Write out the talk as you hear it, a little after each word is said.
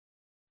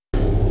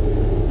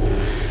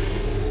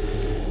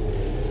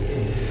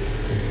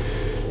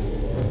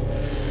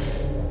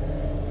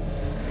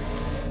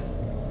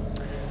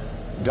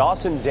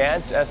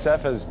SFDawsonDance SF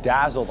has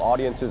dazzled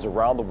audiences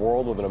around the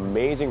world with an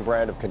amazing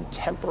brand of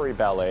contemporary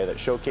ballet that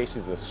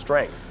showcases the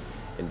strength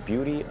and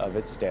beauty of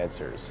its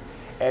dancers.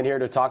 And here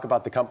to talk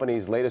about the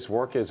company's latest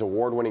work is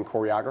award-winning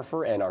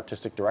choreographer and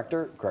artistic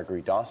director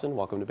Gregory Dawson.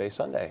 Welcome to Bay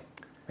Sunday.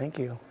 Thank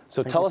you.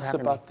 So Thank tell you us for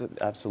having about me.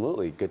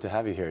 absolutely, good to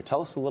have you here.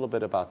 Tell us a little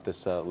bit about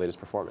this latest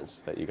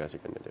performance that you guys are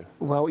going to do.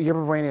 Well,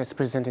 Yerba Buena is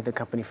presenting the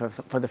company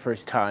for the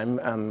first time.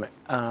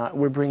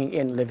 We're bringing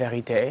in Les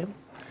Verites.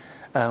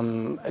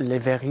 Les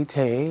Verites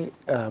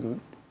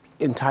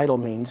in title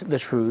means the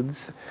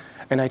truths,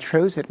 and I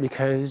chose it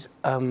because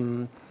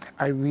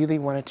I really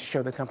wanted to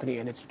show the company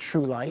in its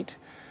true light.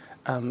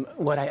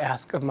 What I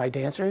ask of my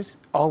dancers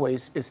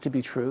always is to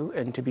be true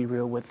and to be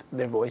real with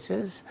their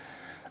voices.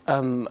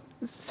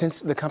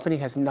 Since the company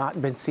has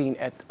not been seen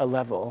at a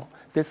level,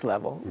 this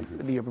level,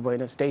 the Yerba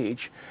Buena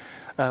stage,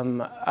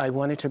 I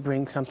wanted to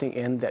bring something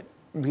in that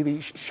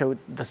really showed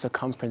the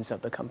circumference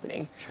of the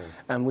company.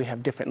 Sure. We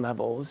have different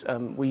levels.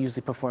 We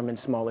usually perform in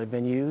smaller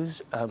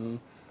venues,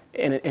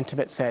 in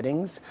intimate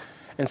settings,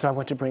 and so I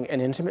want to bring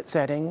an intimate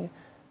setting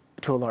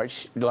to a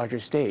larger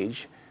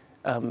stage,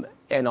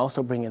 and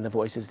also bring in the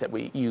voices that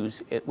we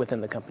use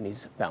within the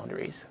company's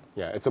boundaries.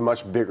 Yeah, it's a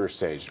much bigger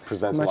stage,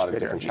 presents a lot of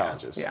different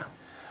challenges. Yeah.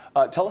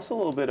 Tell us a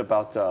little bit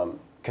about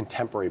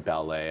contemporary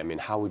ballet. I mean,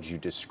 how would you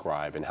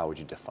describe and how would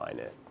you define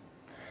it?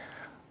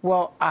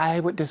 Well,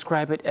 I would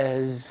describe it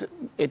as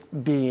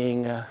it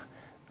being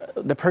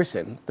the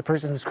person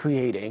who's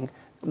creating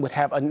would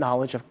have a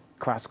knowledge of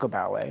classical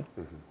ballet,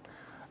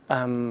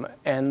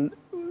 and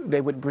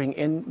they would bring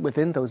in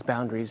within those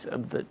boundaries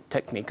of the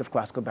technique of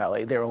classical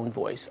ballet their own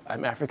voice.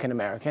 I'm African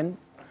American.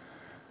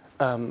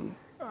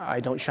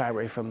 I don't shy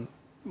away from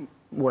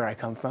where I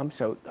come from,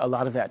 so a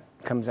lot of that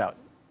comes out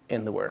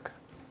in the work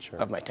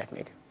of my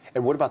technique.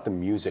 And what about the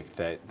music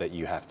that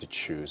you have to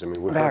choose? I mean,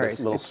 we've heard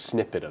this little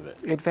snippet of it.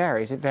 It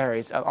varies. It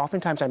varies.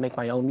 Oftentimes, I make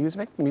my own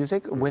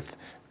music with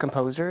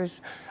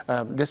composers.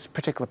 This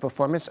particular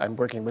performance, I'm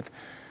working with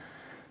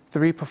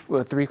three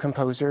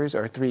composers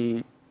or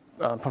three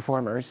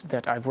performers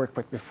that I've worked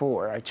with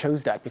before. I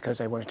chose that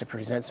because I wanted to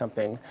present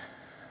something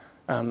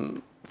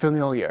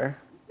familiar.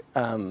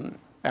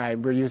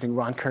 We're using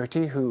Ron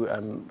Curti, who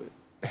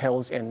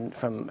hails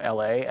from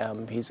LA.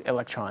 He's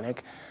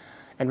electronic.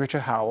 And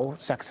Richard Howell,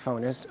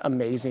 saxophonist,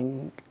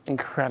 amazing,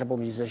 incredible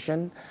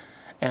musician,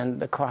 and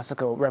the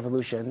Classical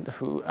Revolution,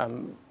 who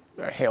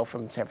hail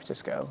from San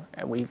Francisco.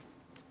 And we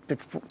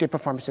did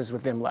performances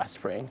with them last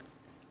spring.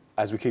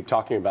 As we keep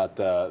talking about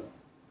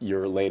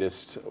your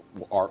latest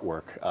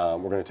artwork,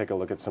 we're going to take a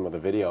look at some of the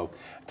video.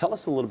 Tell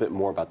us a little bit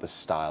more about the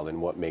style and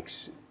what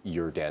makes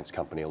your dance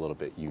company a little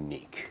bit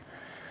unique.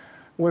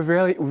 We're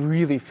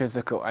really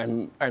physical.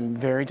 I'm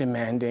very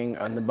demanding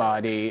on the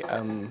body.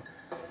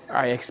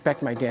 I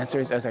expect my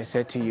dancers, as I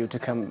said to you, to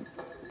come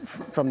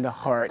from the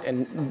heart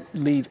and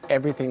leave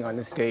everything on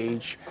the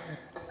stage.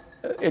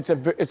 It's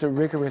a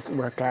rigorous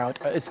workout.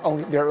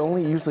 There are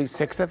only usually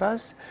 6 of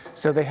us,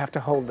 so they have to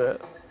hold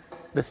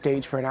the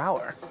stage for an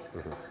hour,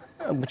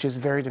 which is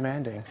very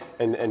demanding.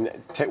 And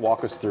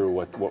walk us through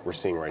what we're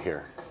seeing right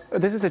here.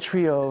 This is a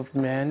trio of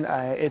men.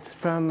 It's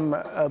from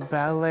a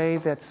ballet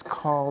that's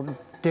called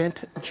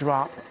Dent,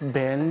 Drop,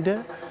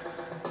 Bend.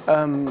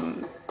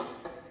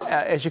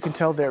 As you can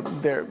tell,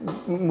 they're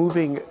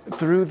moving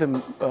through the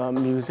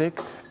music.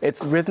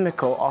 It's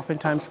rhythmical.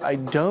 Oftentimes, I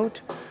don't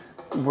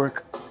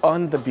work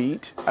on the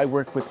beat. I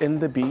work within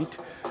the beat.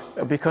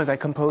 Because I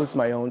compose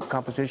my own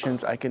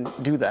compositions, I can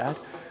do that.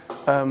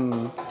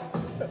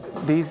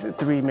 These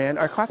 3 men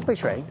are classically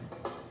trained,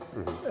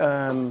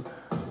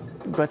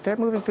 but they're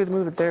moving through the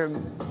movement. They're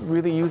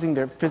really using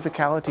their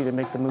physicality to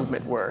make the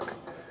movement work.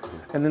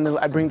 And then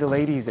I bring the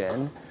ladies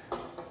in,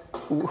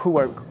 who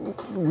are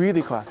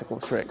really classically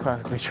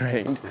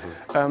trained.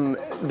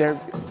 They're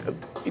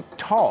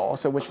tall,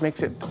 so which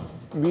makes it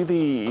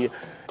really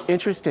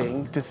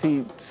interesting to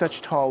see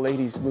such tall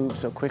ladies move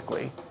so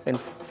quickly and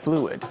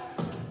fluid.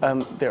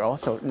 They're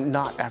also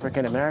not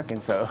African American,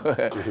 so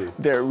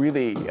they're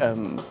really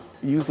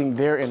using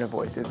their inner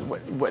voices,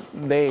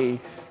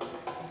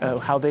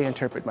 how they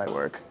interpret my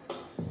work.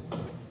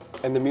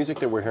 And the music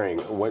that we're hearing,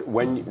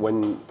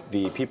 when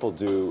the people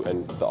do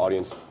and the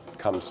audience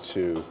comes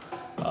to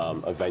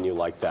a venue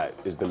like that,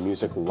 is the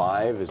music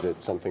live? Is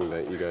it something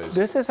that you guys...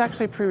 This is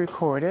actually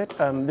pre-recorded.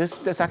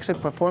 This actually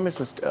performance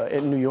was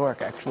in New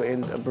York, actually,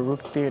 in the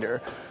Baruch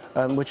Theater,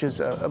 which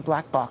is a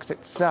black box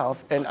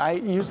itself. And I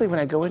usually, when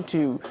I go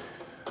into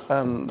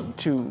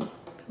to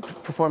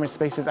performance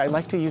spaces, I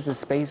like to use a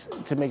space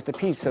to make the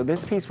piece. So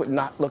this piece would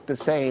not look the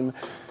same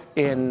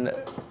in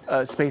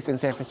a space in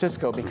San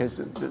Francisco because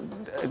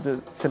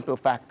the simple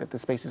fact that the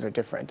spaces are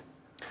different.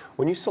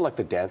 When you select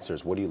the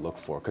dancers, what do you look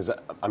for? Because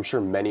I'm sure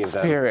many of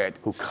them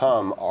who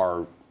come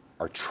are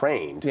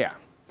trained. Yeah.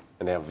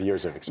 And they have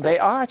years of experience. They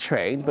are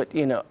trained, but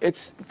you know,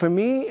 for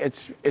me,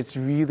 it's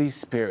really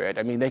spirit.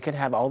 I mean, they can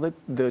have all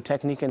the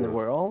technique in the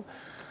world,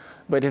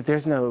 but if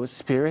there's no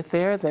spirit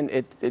there, then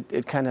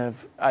it kind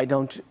of,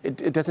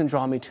 it doesn't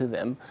draw me to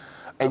them.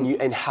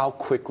 And how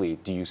quickly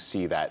do you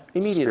see that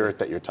spirit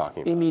that you're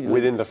talking about? Immediately.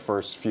 Within the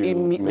first few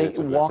minutes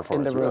of the walk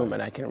performance? in the room,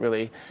 and I can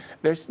really.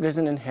 There's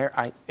an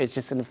inherent. It's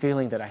just a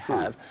feeling that I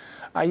have.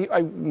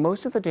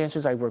 Most of the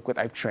dancers I work with,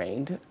 I've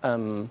trained.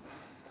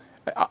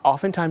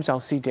 Oftentimes, I'll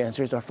see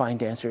dancers or find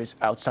dancers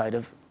outside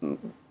of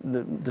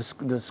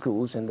the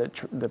schools and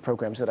the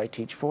programs that I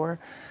teach for,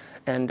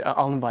 and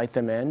I'll invite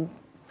them in.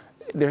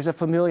 There's a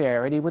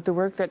familiarity with the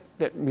work that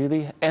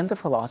really, and the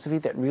philosophy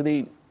that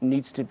really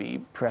needs to be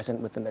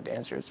present within the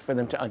dancers for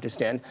them to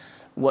understand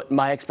what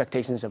my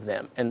expectations of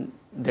them and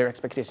their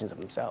expectations of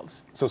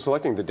themselves. So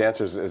selecting the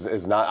dancers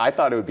is not, I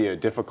thought it would be a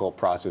difficult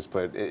process,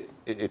 but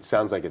it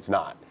sounds like it's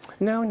not.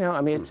 No, I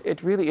mean,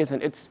 it really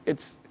isn't.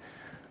 It's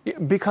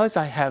because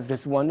I have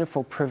this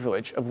wonderful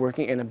privilege of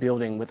working in a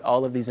building with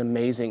all of these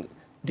amazing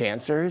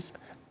dancers,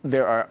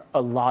 there are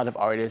a lot of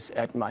artists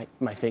at my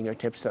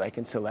fingertips that I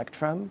can select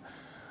from.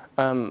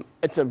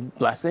 It's a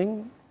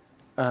blessing,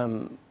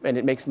 and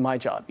it makes my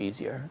job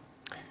easier.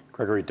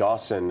 Gregory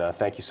Dawson,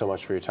 thank you so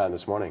much for your time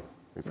this morning.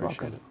 We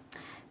appreciate it.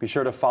 Be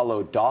sure to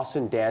follow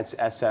Dawson Dance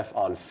SF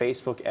on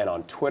Facebook and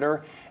on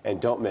Twitter. And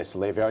don't miss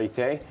Les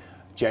Verites,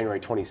 January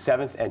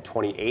 27th and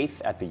 28th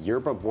at the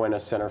Yerba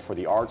Buena Center for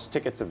the Arts.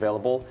 Tickets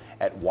available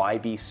at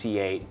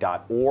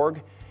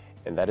ybca.org.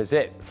 And that is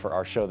it for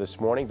our show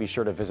this morning. Be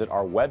sure to visit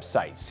our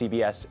website,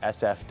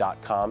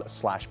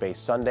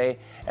 cbssf.com/BassSunday,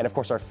 and of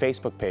course our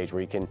Facebook page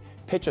where you can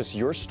pitch us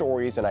your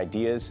stories and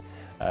ideas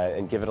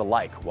and give it a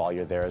like while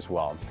you're there as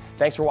well.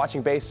 Thanks for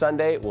watching Bass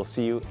Sunday. We'll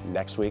see you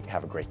next week.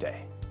 Have a great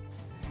day.